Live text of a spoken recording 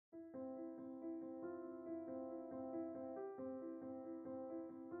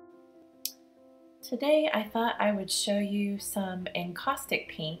Today I thought I would show you some encaustic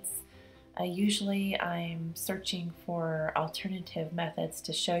paints. Usually I'm searching for alternative methods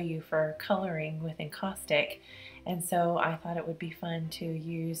to show you for coloring with encaustic, and so I thought it would be fun to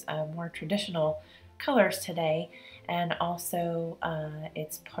use more traditional colors today, and also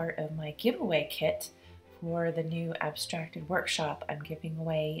it's part of my giveaway kit for the new abstracted workshop. I'm giving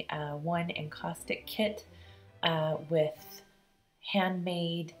away one encaustic kit with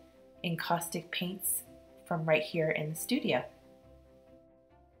handmade encaustic paints from right here in the studio.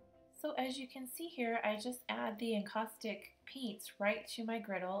 So as you can see here, I just add the encaustic paints right to my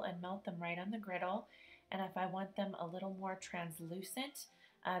griddle and melt them right on the griddle. And if I want them a little more translucent,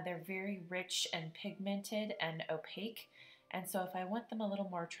 they're very rich and pigmented and opaque. And so if I want them a little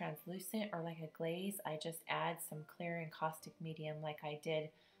more translucent or like a glaze, I just add some clear encaustic medium like I did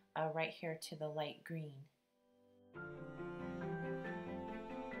right here to the light green.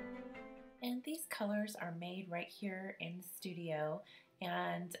 And these colors are made right here in the studio,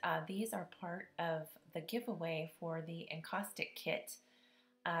 and these are part of the giveaway for the encaustic kit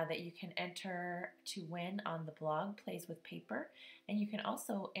that you can enter to win on the blog Plays with Paper, and you can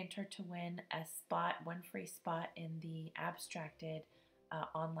also enter to win a spot, one free spot in the abstracted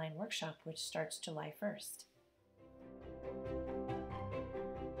online workshop, which starts July 1st.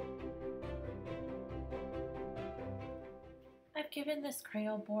 I've given this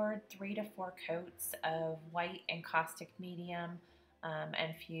Crayon board 3 to 4 coats of white encaustic medium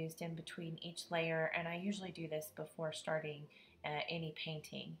and fused in between each layer, and I usually do this before starting any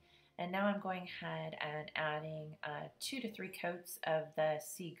painting. And now I'm going ahead and adding 2 to 3 coats of the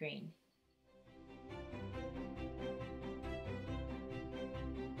sea green.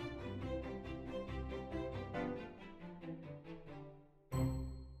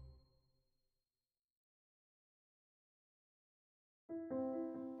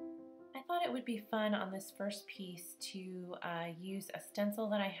 I thought it would be fun on this first piece to use a stencil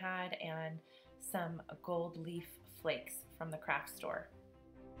that I had and some gold leaf flakes from the craft store.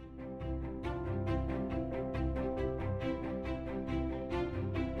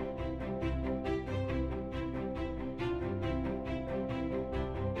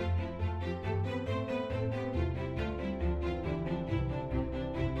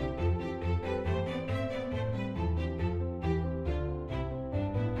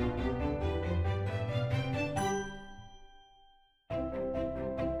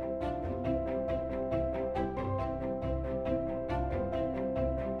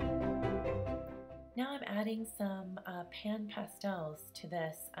 Now I'm adding some pan pastels to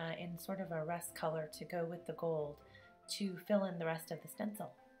this in sort of a rust color to go with the gold to fill in the rest of the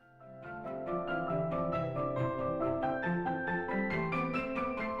stencil.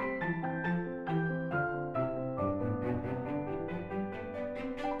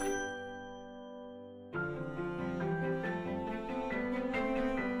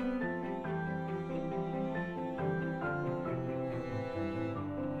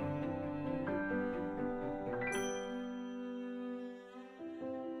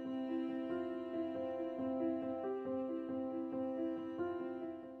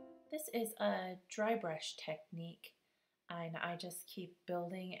 This is a dry brush technique, and I just keep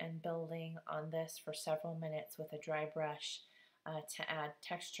building and building on this for several minutes with a dry brush to add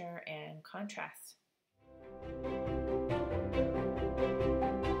texture and contrast.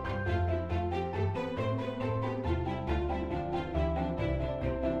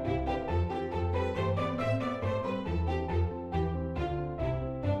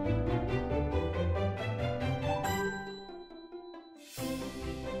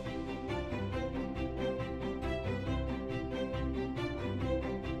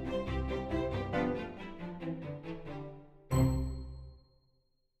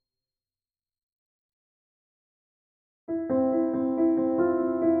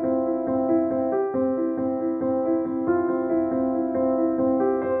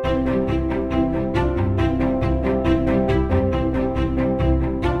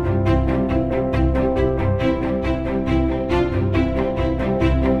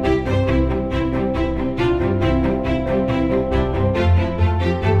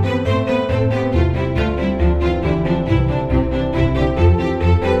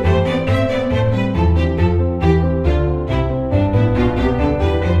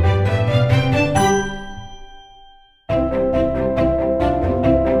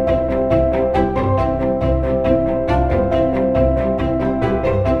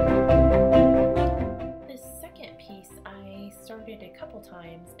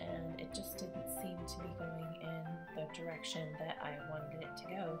 Direction that I wanted it to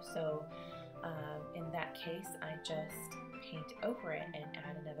go. So in that case, I just paint over it and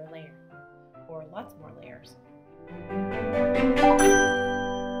add another layer. or lots more layers.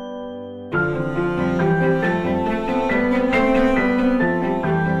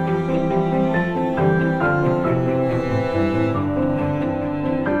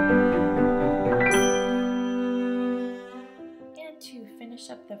 To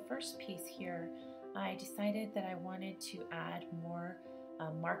finish up the first piece here, I decided that I wanted to add more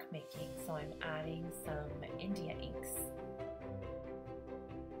mark making, so I'm adding some India inks.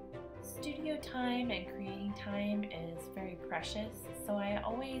 Studio time and creating time is very precious, so I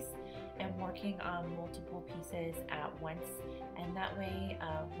always am working on multiple pieces at once, and that way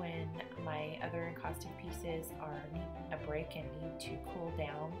when my other encaustic pieces are needing a break and need to cool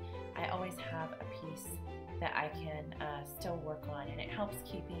down, I always have a piece that I can still work on, and it helps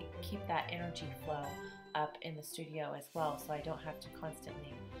keep that energy flow up in the studio as well, so I don't have to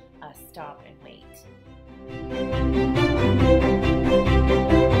constantly stop and wait.